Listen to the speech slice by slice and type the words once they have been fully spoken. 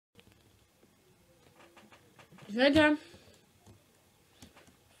It's nighttime.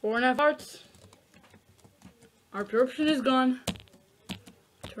 4.5 hearts. Our absorption is gone.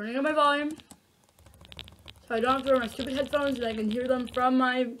 Turning up my volume. So I don't have to wear my stupid headphones and I can hear them from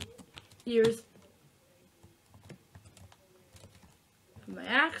my ears. My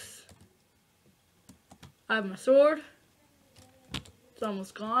axe. I have my sword. It's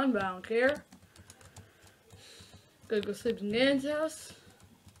almost gone, but I don't care. Gonna go sleep in Ganon's house.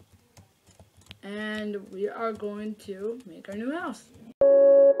 And we are going to make our new house.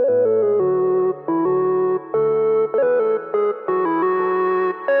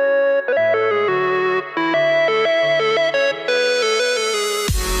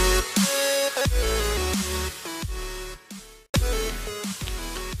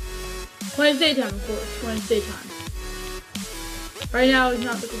 When it's daytime, of course. When it's daytime. Right now is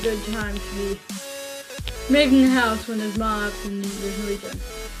not like a good time to be making a house when there's mobs and there's no reason.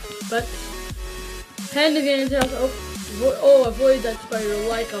 But head to Ganon's house. Oh, avoid that spider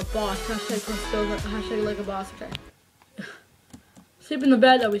like a boss. Hashtag like a boss. Okay. Sleep in the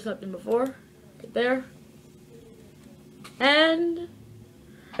bed that we slept in before. Right there. And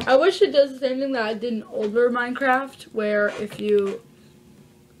I wish it does the same thing that I did in older Minecraft, where if you...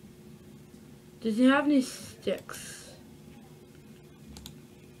 Does he have any sticks?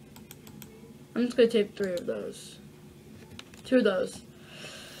 I'm just gonna take 3 of those. 2 of those.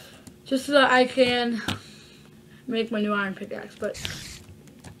 Just so that I can make my new iron pickaxe. But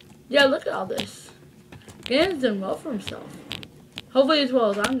yeah, look at all this. Ganon's done well for himself. Hopefully as well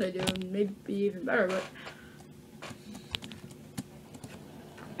as I'm gonna do, and maybe even better, but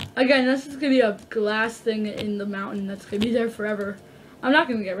again, this is gonna be a glass thing in the mountain that's gonna be there forever. I'm not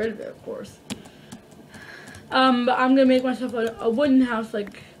gonna get rid of it, of course. But I'm gonna make myself a wooden house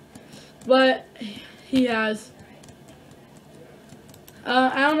like what he has.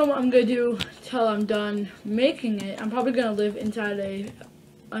 I don't know what I'm gonna do till I'm done making it. I'm probably gonna live inside a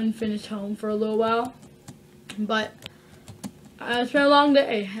unfinished home for a little while. But it's been a long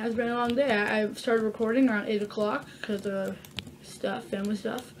day. It's been a long day. I started recording around 8 o'clock because of stuff, family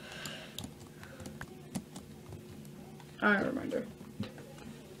stuff. Alright, reminder.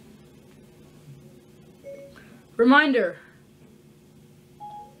 Reminder.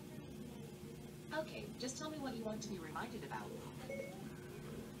 Okay, just tell me what you want to be reminded about.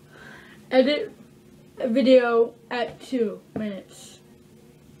 Edit a video at 2 minutes.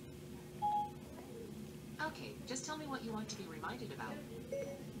 Okay, just tell me what you want to be reminded about.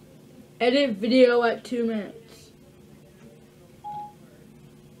 Edit video at 2 minutes.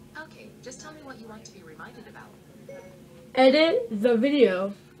 Okay, just tell me what you want to be reminded about. Edit the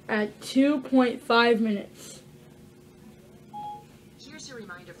video at 2.5 minutes. Here's your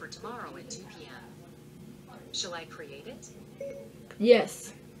reminder for tomorrow at 2 p.m. Shall I create it?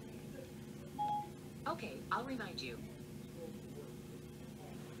 Yes. Okay, I'll remind you.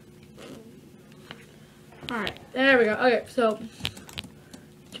 Alright, there we go. Okay, so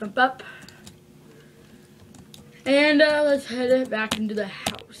jump up. And let's head back into the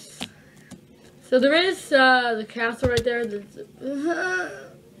house. So there is the castle right there. There's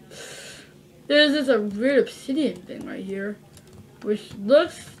this a weird obsidian thing right here, which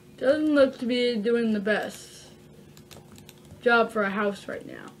doesn't look to be doing the best job for a house right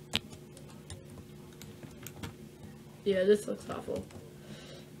now. Yeah, this looks awful.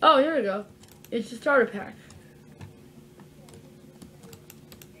 Oh, here we go. It's a starter pack.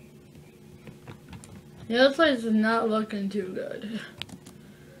 Yeah, this place is not looking too good.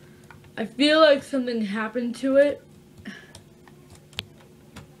 I feel like something happened to it.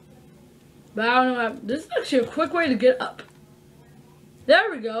 But I don't know. This is actually a quick way to get up. There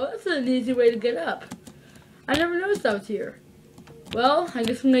we go. That's an easy way to get up. I never noticed that was here. Well, I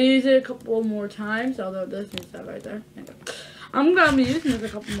guess I'm going to use it a couple more times. Although this needs stuff right there. I'm going to be using this a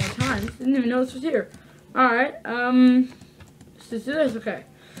couple more times. Didn't even know this was here. Alright. Let's just do this. Okay.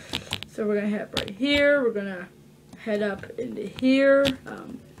 So we're going to head up right here. We're going to head up into here.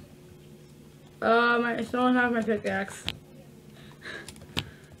 I still don't have my pickaxe.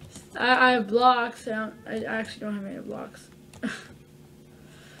 I have blocks. I actually don't have any blocks.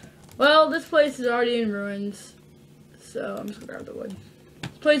 Well, this place is already in ruins. So I'm just gonna grab the wood.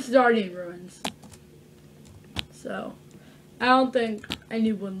 This place is already in ruins. So I don't think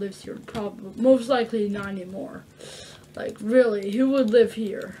anyone lives here. Probably, most likely not anymore. Like really, who would live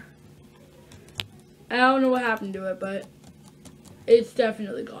here? I don't know what happened to it, but it's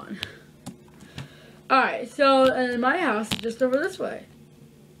definitely gone. Alright, so and my house is just over this way.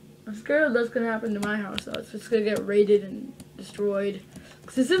 I'm scared that's gonna happen to my house, so it's just gonna get raided and destroyed.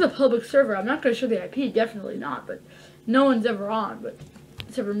 Because this is a public server. I'm not gonna show the IP, definitely not, but no one's ever on, but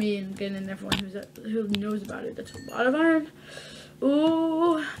except for me and getting everyone who knows about it. That's a lot of iron.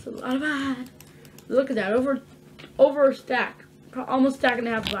 Ooh, that's a lot of iron. Look at that, over a stack, almost stack and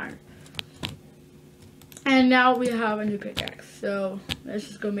a half of iron. And now we have a new pickaxe. So let's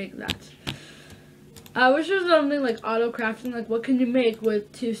just go make that. I wish there was something like auto crafting, like what can you make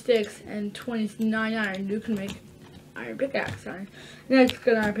with 2 sticks and 29 iron? You can make iron pickaxe, iron. And that's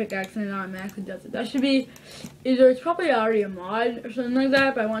good iron pickaxe, and it automatically does it. That should be either, it's probably already a mod or something like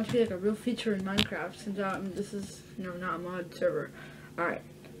that, but I want it to be like a real feature in Minecraft since this is, you know, not a mod server. Alright.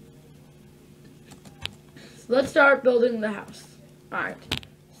 So let's start building the house. Alright.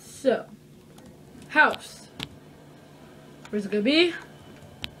 So, house. Where's it gonna be?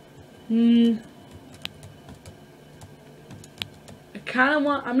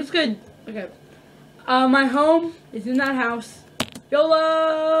 I'm just gonna, okay. My home is in that house.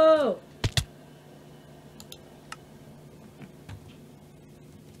 YOLO!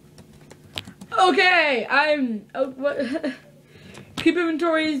 Okay, Keep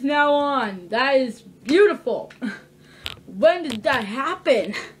inventory is now on. That is beautiful. When did that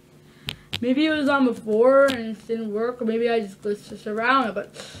happen? Maybe it was on before and it didn't work, or maybe I just glitched this around.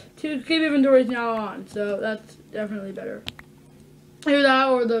 But keep inventory is now on, so that's definitely better. Either that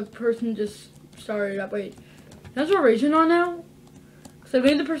or the person just started up. Wait, that's our region on now? Because I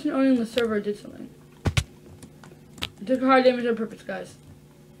made the person owning the server did something. I took hard damage on purpose, guys.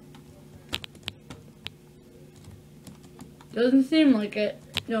 Doesn't seem like it.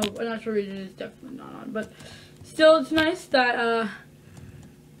 No, a natural region is definitely not on. But still, it's nice that,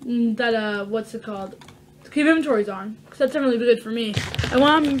 what's it called? Keep inventories on. Because that's definitely good for me. I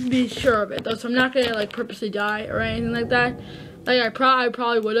want to be sure of it, though, so I'm not going to, like, purposely die or anything like that. Like, I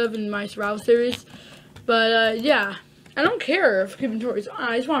probably would have in my survival series. But, yeah. I don't care if keep inventory is on.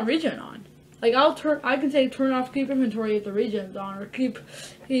 I just want region on. Like, I can say turn off keep inventory if the region's on. Or keep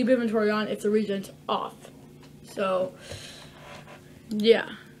inventory on if the region's off. So, yeah.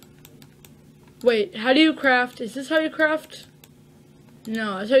 Wait, how do you craft? Is this how you craft?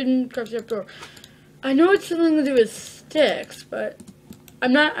 No, that's how you craft the door. I know it's something to do with sticks, but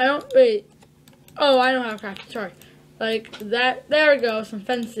wait. Oh, I know how to craft it, sorry. Like that, there we go, some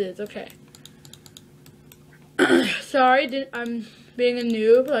fences, okay. Sorry, I'm being a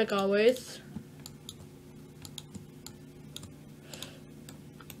noob, like always.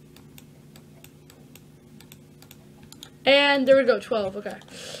 And there we go, 12, okay.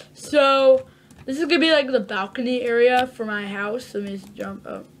 So, this is gonna be like the balcony area for my house. Let me just jump,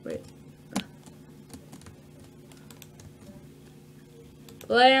 oh, wait.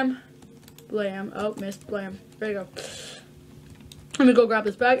 Blam. Blam. Oh, missed. Blam. There you go. Let me go grab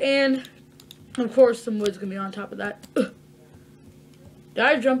this bag. And, of course, some wood's going to be on top of that. Ugh. Did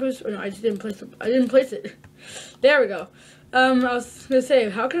I jump this? Or no, I just didn't place it. I didn't place it. There we go. I was going to say,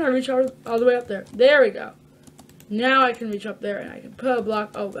 how can I reach all the way up there? There we go. Now I can reach up there and I can put a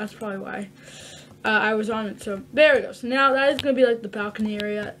block. Oh, that's probably why I was on it. So, there we go. So, now that is going to be like the balcony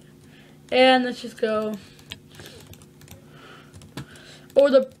area. And let's just go. Or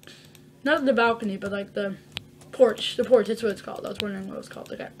not the balcony, but like the porch. The porch, that's what it's called. I was wondering what it was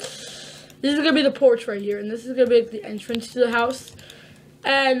called. Okay. This is going to be the porch right here. And this is going to be like the entrance to the house.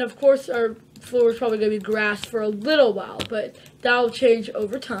 And, of course, our floor is probably going to be grass for a little while. But that'll change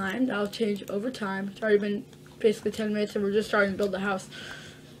over time. It's already been basically 10 minutes and we're just starting to build the house.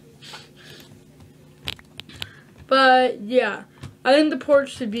 But, yeah. I think the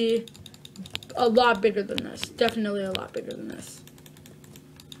porch should be a lot bigger than this. Definitely a lot bigger than this.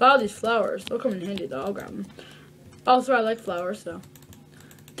 Wow, these flowers. They'll come in handy, though. I'll grab them. Also, I like flowers, so.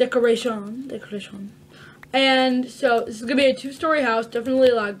 Decoration. And so, this is going to be a 2-story house. Definitely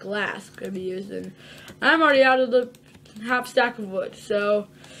a lot of glass going to be used. And I'm already out of the half stack of wood. So,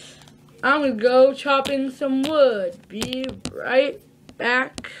 I'm going to go chopping some wood. Be right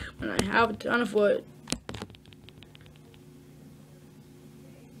back when I have a ton of wood.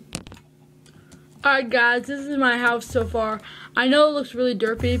 Alright guys, this is my house so far. I know it looks really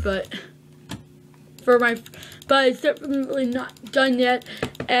derpy, but it's definitely not done yet.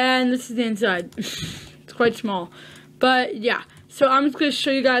 And this is the inside. It's quite small. But yeah, so I'm just going to show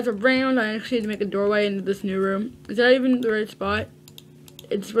you guys around. I actually need to make a doorway into this new room. Is that even the right spot?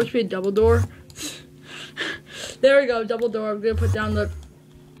 It's supposed to be a double door. There we go, double door. I'm going to put down the,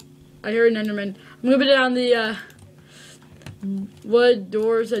 I hear an Enderman. I'm going to put down the wood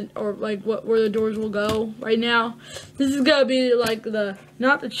doors or like where the doors will go right now. This is gonna be like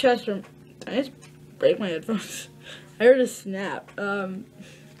not the chest room. I just break my headphones. I heard a snap. I'm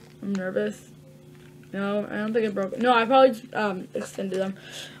nervous. No, I don't think I broke it. No, I probably just, extended them.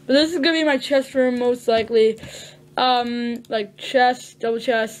 But this is gonna be my chest room most likely. like chest, double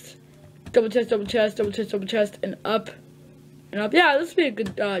chest, double chest, double chest, double chest, double chest, and up. And up. Yeah, this would be a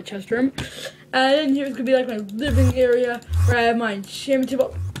good chest room. And then here's gonna be like my living area where I have my enchantment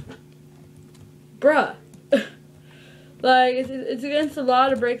table. Bruh. Like, it's against the law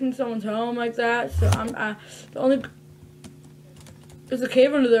to break into someone's home like that. So there's a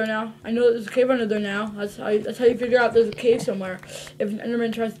cave under there now. I know there's a cave under there now. That's how you figure out there's a cave somewhere. If an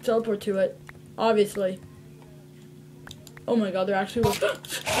Enderman tries to teleport to it. Obviously. Oh my god, there actually was.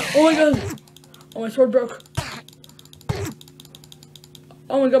 Oh my god. Oh, my sword broke.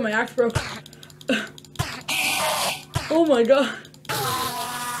 Oh my god, my axe broke. Oh my god.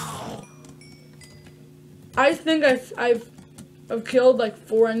 I think I've killed like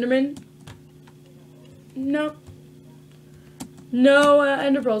 4 Endermen. No. No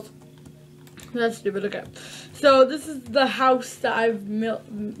Ender pearls. That's stupid. Okay. So this is the house that I've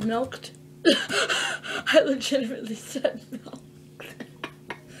milked. I legitimately said milked.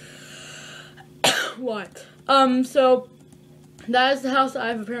 What? So that is the house that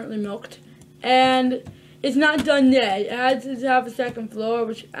I've apparently milked, and it's not done yet. It has to have a second floor,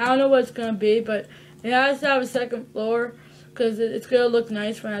 which I don't know what it's gonna be, but it has to have a second floor because it's gonna look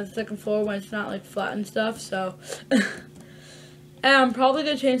nice when it has a second floor when it's not like flat and stuff. So, and I'm probably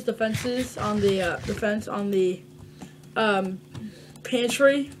gonna change the fences on the fence on the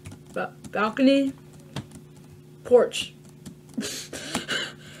pantry, balcony, porch.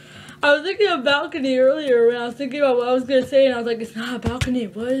 I was thinking of balcony earlier when I was thinking about what I was gonna say, and I was like, it's not a balcony.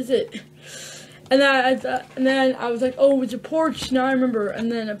 What is it? And then I was like, oh, it's a porch. Now I remember.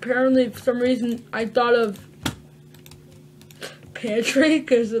 And then apparently, for some reason, I thought of pantry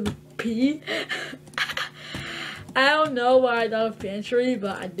because of P. I don't know why I thought of pantry,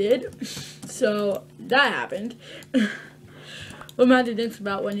 but I did. So that happened. What Matthew thinks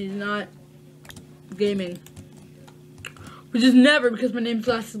about when he's not gaming. Which is never, because my name's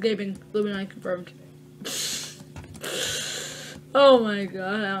Glasses Gaming. Illuminati confirmed. Oh my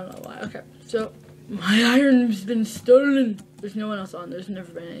god, I don't know why. Okay, so my iron's been stolen. There's no one else on. There's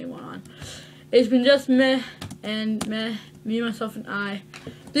never been anyone on. It's been just meh and meh. Me, myself, and I.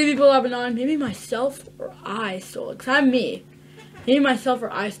 3 people have been on. Maybe myself or I stole it. Because I'm me. Maybe myself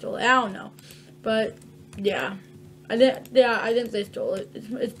or I stole it. I don't know. But yeah. I think they stole it.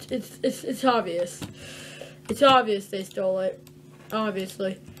 It's obvious. It's obvious they stole it.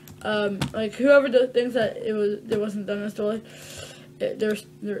 Obviously. Like whoever thinks that it wasn't them that stole it, they're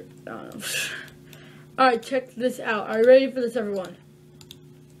I don't know. Alright, check this out. Are you ready for this, everyone?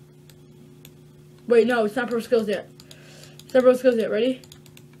 Wait, no, it's not pro skills yet. It's not pro skills yet. Ready?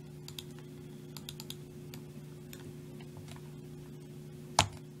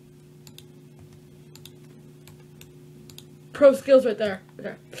 Pro skills right there.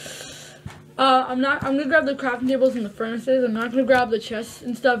 Okay. I'm gonna grab the crafting tables and the furnaces. I'm not gonna grab the chests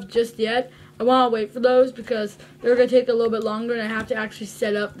and stuff just yet. I wanna wait for those because they're gonna take a little bit longer and I have to actually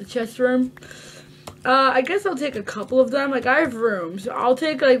set up the chest room. I guess I'll take a couple of them. Like, I have room, so I'll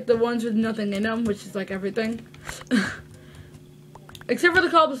take like the ones with nothing in them, which is like everything. Except for the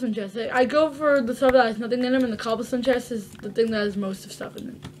cobblestone chest. I go for the stuff that has nothing in them, and the cobblestone chest is the thing that has most of stuff in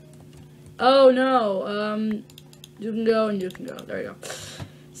it. Oh no, you can go and you can go. There you go.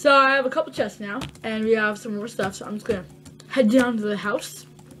 So I have a couple chests now, and we have some more stuff, so I'm just gonna head down to the house.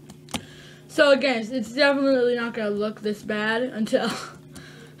 So again, it's definitely not gonna look this bad until,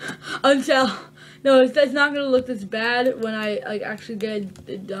 no, it's not gonna look this bad when I like actually get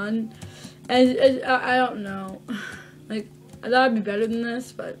it done. And I don't know, like I thought it'd be better than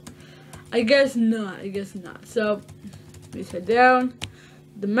this, but I guess not. So we head down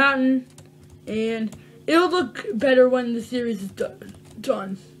the mountain, and it'll look better when the series is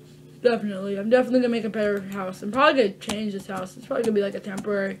done. Definitely. I'm definitely gonna make a better house. I'm probably gonna change this house. It's probably gonna be like a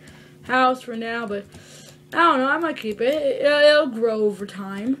temporary house for now, but I don't know. I might keep it. It'll grow over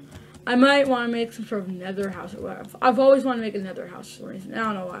time. I might want to make some sort of nether house. I've always wanted to make a nether house for some reason. I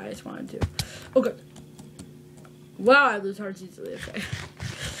don't know why. I just wanted to. Okay. Wow, I lose hearts easily. Okay.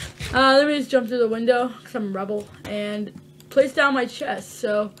 Let me just jump through the window because I'm a rebel and place down my chest.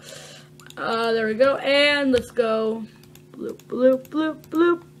 So, there we go. And let's go. Bloop, bloop, bloop,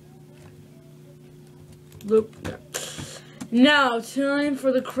 bloop. Bloop. Yeah. Now, time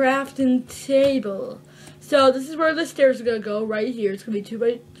for the crafting table. So, this is where the stairs are going to go, right here. It's going to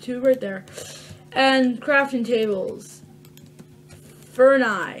be two right there. And crafting tables.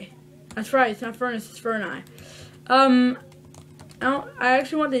 Ferni. That's right, it's not furnace, it's Ferni. I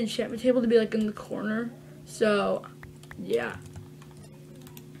actually want the enchantment table to be, like, in the corner. So, yeah.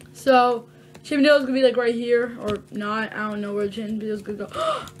 So, Chain Deal is gonna be like right here or not. I don't know where Chain Deal is gonna go.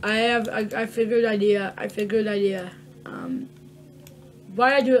 I figured idea.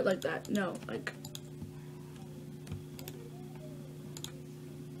 Why I do it like that? No, like.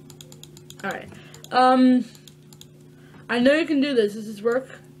 All right. I know you can do this. Does this work?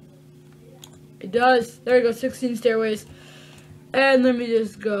 It does. There we go. 16 stairways. And let me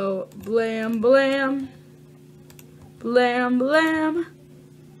just go blam, blam. Blam, blam.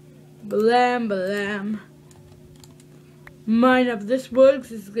 Blam, blam. Mine up this wood because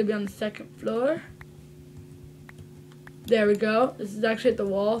this is going to be on the second floor. There we go. This is actually at the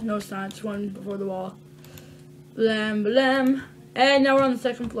wall. No, it's not. It's one before the wall. Blam, blam. And now we're on the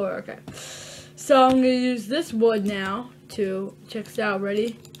second floor. Okay. So I'm going to use this wood now to check this out.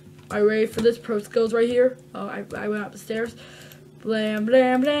 Ready? Are you ready for this? Pro skills right here. Oh, I went up the stairs. Blam,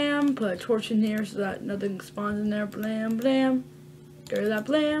 blam, blam. Put a torch in here so that nothing spawns in there. Blam, blam. Get rid of that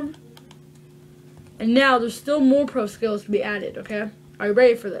blam. And now there's still more pro skills to be added, okay? Are you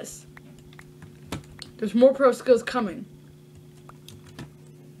ready for this? There's more pro skills coming.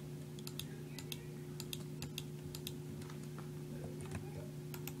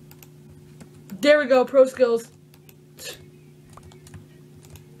 There we go, pro skills.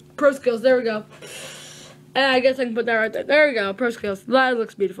 Pro skills, there we go. And I guess I can put that right there. There we go, pro skills. That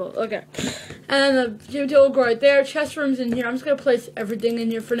looks beautiful. Okay. And then the gym table will go right there. Chest room's in here. I'm just going to place everything in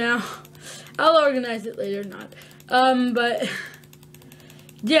here for now. I'll organize it later, not. But,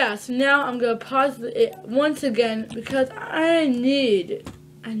 yeah, so now I'm going to pause it once again because I'm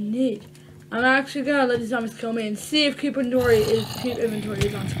actually going to let the zombies kill me and see if keep inventory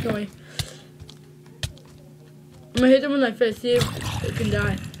is on to kill me. I'm going to hit them with my fist, see if it can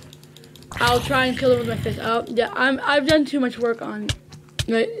die. I'll try and kill them with my fist. Oh, yeah, I've done too much work on.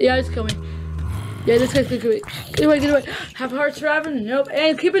 Yeah, just kill me. Yeah, this guy's gonna kill me. Get away, get away. Have heart surviving? Nope.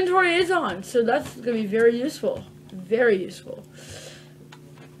 And keep inventory is on, so that's gonna be very useful. Very useful.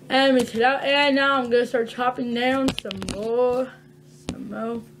 And we take out. And now I'm gonna start chopping down some more.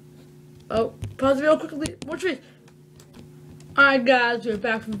 Oh, pause the video quickly. More trees. Alright, guys, we're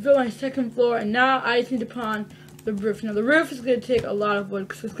back from my second floor, and now I just need to put on the roof. Now the roof is going to take a lot of wood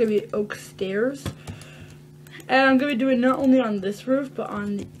because it's going to be oak stairs. And I'm going to be doing not only on this roof, but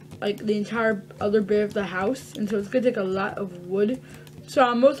on the entire other bit of the house. And so it's going to take a lot of wood. So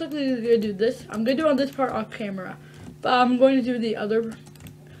I'm most likely going to do this. I'm going to do on this part off camera. But I'm going to do the other,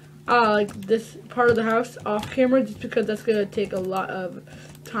 this part of the house off camera just because that's going to take a lot of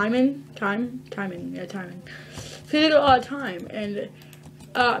timing. It's going to take a lot of time. And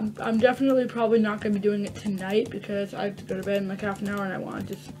I'm definitely probably not going to be doing it tonight because I have to go to bed in like half an hour and I want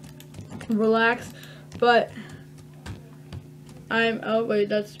to just relax. But oh wait,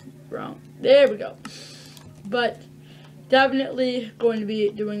 that's wrong. There we go. But definitely going to be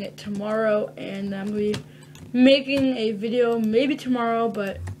doing it tomorrow, and I'm going to be making a video maybe tomorrow,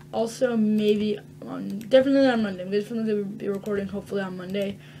 but also maybe definitely on Monday. I'm definitely going to be recording hopefully on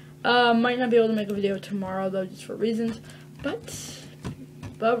Monday. Might not be able to make a video tomorrow though, just for reasons, but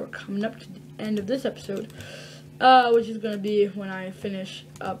we're coming up to the end of this episode, which is going to be when I finish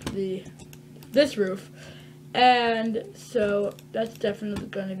up this roof. And so that's definitely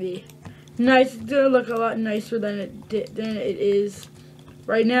going to be nice. It's going to look a lot nicer than it is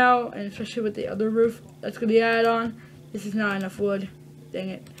right now, and especially with the other roof that's going to be added on. This is not enough wood. Dang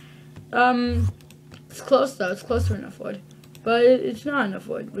it. It's close though. It's close to enough wood, but it's not enough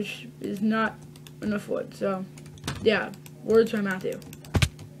wood, which is not enough wood. So yeah, words from Matthew.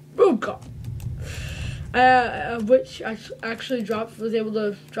 Oh god. Which I actually was able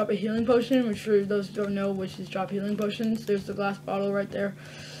to drop a healing potion, which for those who don't know, which is drop healing potions. There's the glass bottle right there.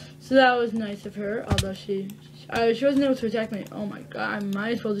 So that was nice of her, although she wasn't able to attack me. Oh my god, I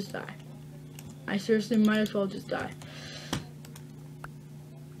might as well just die. I seriously might as well just die.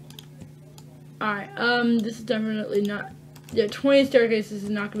 Alright, this is definitely not, 20 staircases is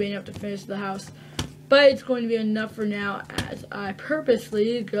not going to be enough to finish the house. But it's going to be enough for now as I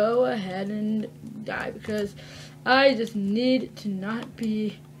purposely go ahead and die because I just need to not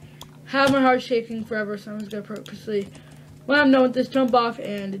have my heart shaking forever. So I'm just going to purposely, when I'm done with this, jump off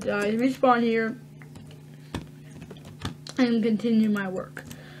and die, respawn here, and continue my work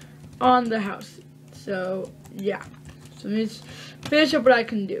on the house. So yeah, so let me just finish up what I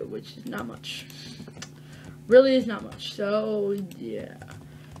can do, which is not much. Really is not much. So yeah.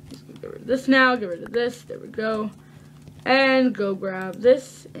 Get rid of this now, get rid of this, there we go, and go grab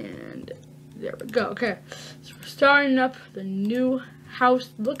this, and there we go. Okay, so we're starting up the new house,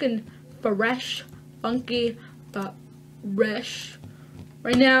 looking fresh, funky, fresh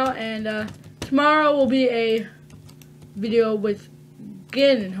right now, and tomorrow will be a video with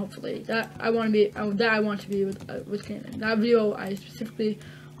Ganon, hopefully. That I want to be with Ganon. That video I specifically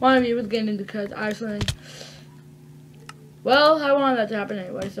want to be with Ganon because I was feeling, well, I wanted that to happen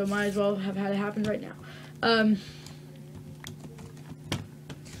anyway, so might as well have had it happen right now.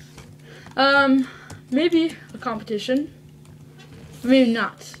 Maybe a competition. Maybe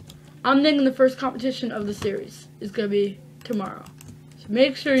not. I'm thinking the first competition of the series is going to be tomorrow. So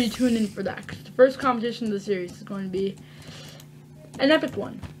make sure you tune in for that, because the first competition of the series is going to be an epic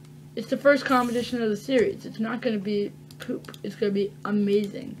one. It's the first competition of the series. It's not going to be poop. It's going to be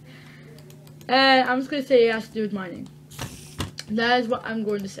amazing. And I'm just going to say it has to do with mining. That is what I'm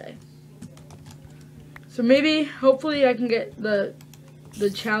going to say. So maybe, hopefully I can get the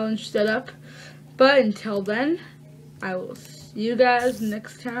challenge set up. But until then, I will see you guys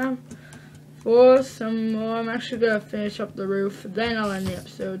next time for some more. I'm actually going to finish up the roof. Then I'll end the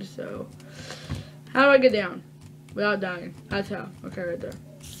episode. So, how do I get down without dying? That's how. Okay, right there.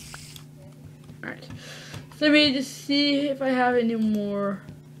 Alright. So let me just see if I have any more.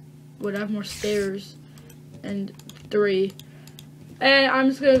 Would I have more stairs? And 3. And I'm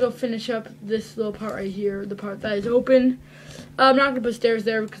just going to go finish up this little part right here. The part that is open. I'm not going to put stairs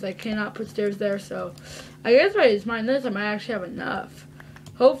there because I cannot put stairs there. So I guess if I just mine this, I might actually have enough.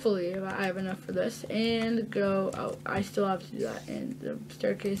 Hopefully I have enough for this. And go. Oh, I still have to do that. And the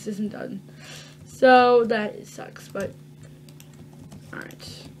staircase isn't done. So that sucks. But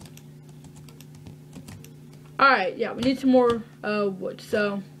alright. Alright, yeah, we need some more wood.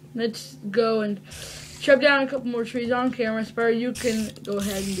 So let's go and chop down a couple more trees on camera. Spire, you can go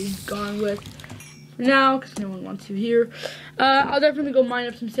ahead and be gone with for now, because no one wants you here. I'll definitely go mine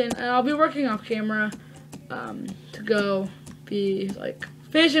up some sand, and I'll be working off camera to go be, like,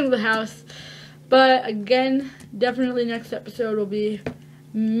 finishing the house. But, again, definitely next episode will be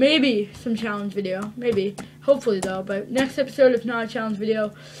maybe some challenge video. Maybe. Hopefully, though. But next episode, if not a challenge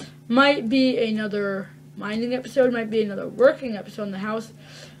video, might be another mining episode, might be another working episode in the house.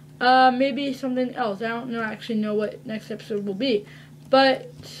 Maybe something else. I don't actually know what next episode will be.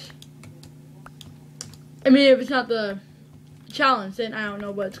 But, I mean, if it's not the challenge, then I don't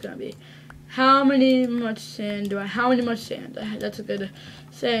know what it's going to be. How much sand do I, that's a good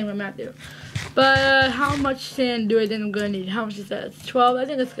saying by Matthew. But, how much sand do I think I'm going to need? How much is that? It's 12. I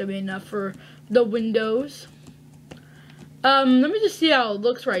think that's going to be enough for the windows. Let me just see how it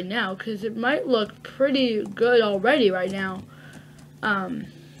looks right now, because it might look pretty good already right now. Let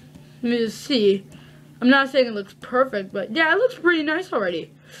me just see. I'm not saying it looks perfect, but yeah, it looks pretty nice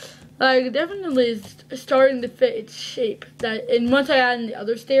already. Like, it definitely is starting to fit its shape. And once I add in the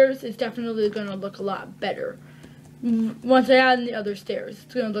other stairs, it's definitely going to look a lot better. Once I add in the other stairs,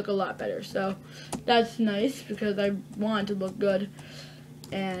 it's going to look a lot better. So, that's nice, because I want it to look good.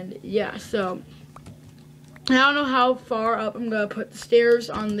 And, yeah, so I don't know how far up I'm going to put the stairs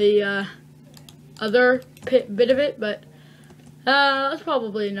on the other bit of it, but that's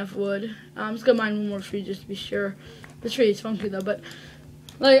probably enough wood. I'm just going to mine one more tree just to be sure. The tree is funky, though, but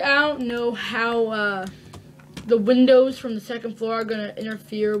like, I don't know how the windows from the second floor are going to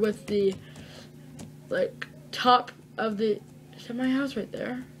interfere with the, like, top of the, is that my house right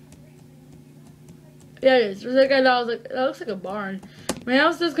there? Yeah, it is. There's like, I was like, that looks like a barn. My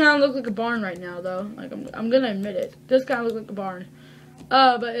house does kind of look like a barn right now, though. Like, I'm going to admit it. It does kind of look like a barn.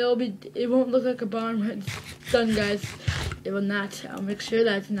 But it won't look like a barn when it's done, guys. It will not. I'll make sure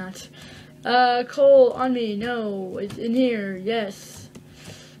that's not. Coal on me. No, it's in here. Yes.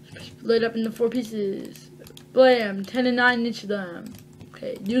 Split up into 4 pieces. Blam. 10 and 9 each of them.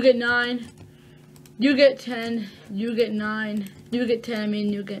 Okay, you get 9. You get 10. You get 9. You get 10. I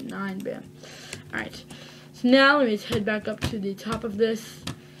mean, you get 9. Bam. Alright. So now let me just head back up to the top of this.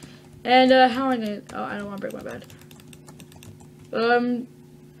 And how am I gonna? Oh, I don't want to break my bed.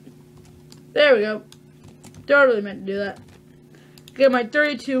 There we go. Totally meant to do that. Get my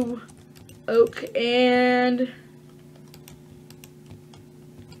 32 oak, and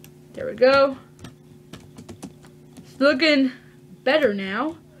there we go. It's looking better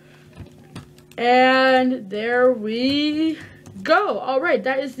now. And there we go. Alright,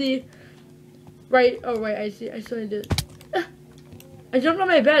 that is the right. Oh, right, I see. I still need to. I jumped on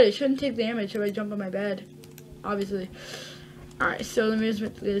my bed. It shouldn't take damage if I jump on my bed, obviously. Alright, so let me just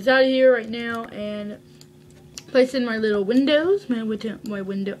get this out of here right now and place in my little windows. My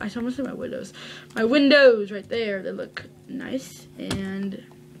window. I almost said my windows. My windows right there. They look nice. And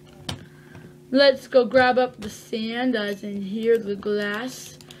let's go grab up the sand that's in here, the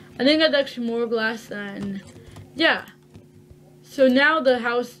glass. I think that's actually more glass than, yeah. So now the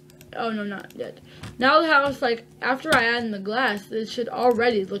house, oh no, not yet. Now the house, like, after I add in the glass, it should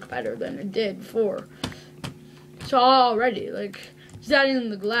already look better than it did before. So already, like, just adding in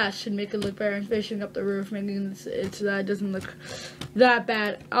the glass should make it look better, and finishing up the roof, making it so that it doesn't look that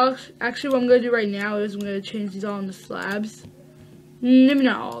bad. Actually, what I'm going to do right now is I'm going to change these all into slabs. Maybe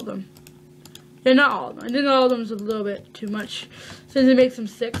not all of them. Yeah, not all of them. I think all of them is a little bit too much, since it makes them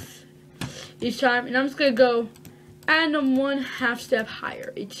 6 each time. And I'm just going to go add them 1/2 step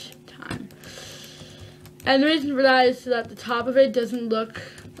higher each time. And the reason for that is so that the top of it doesn't look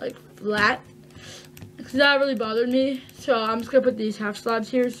like flat, because that really bothered me. So I'm just going to put these half slabs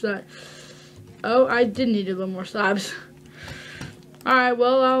here so that, oh, I did need a little more slabs. Alright,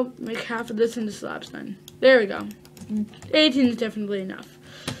 well, I'll make half of this into slabs then. There we go. 18 is definitely enough.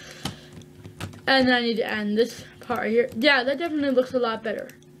 And then I need to add this part right here. Yeah, that definitely looks a lot better.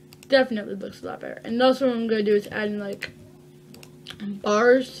 Definitely looks a lot better. And also what I'm going to do is add in like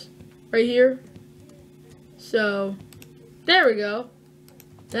bars right here. So, there we go.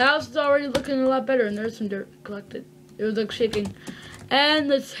 The house is already looking a lot better, and there's some dirt collected. It was like shaking. And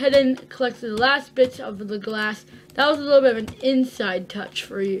let's head in and collect the last bits of the glass. That was a little bit of an inside touch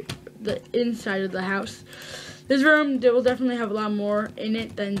for you, the inside of the house. This room will definitely have a lot more in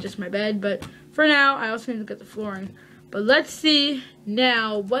it than just my bed, but for now, I also need to get the flooring. But let's see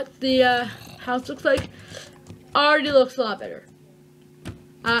now what the house looks like. Already looks a lot better.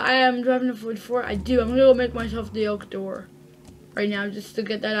 I am driving a 44. I'm going to go make myself the oak door right now just to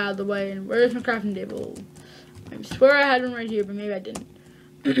get that out of the way. And where's my crafting table? I swear I had one right here, but maybe I didn't.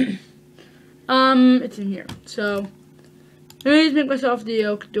 It's in here. So, let me just make myself the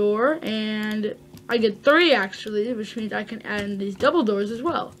oak door. And I get 3 actually, which means I can add in these double doors as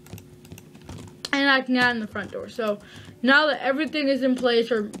well. And I can add in the front door. So, now that everything is in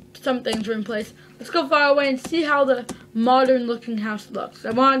place, or some things are in place, let's go far away and see how the modern looking house looks. I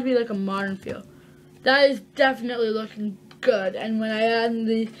want it to be like a modern feel. That is definitely looking good. And when I add in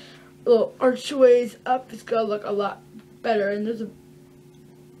the little archways up, it's going to look a lot better. And there's a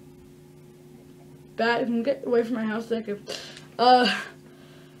bat. If I can get away from my house, thank you.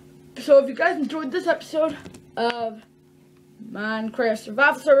 So if you guys enjoyed this episode of Minecraft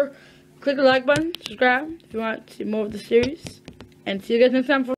Survival Server, click the like button, subscribe if you want to see more of the series, and see you guys next time for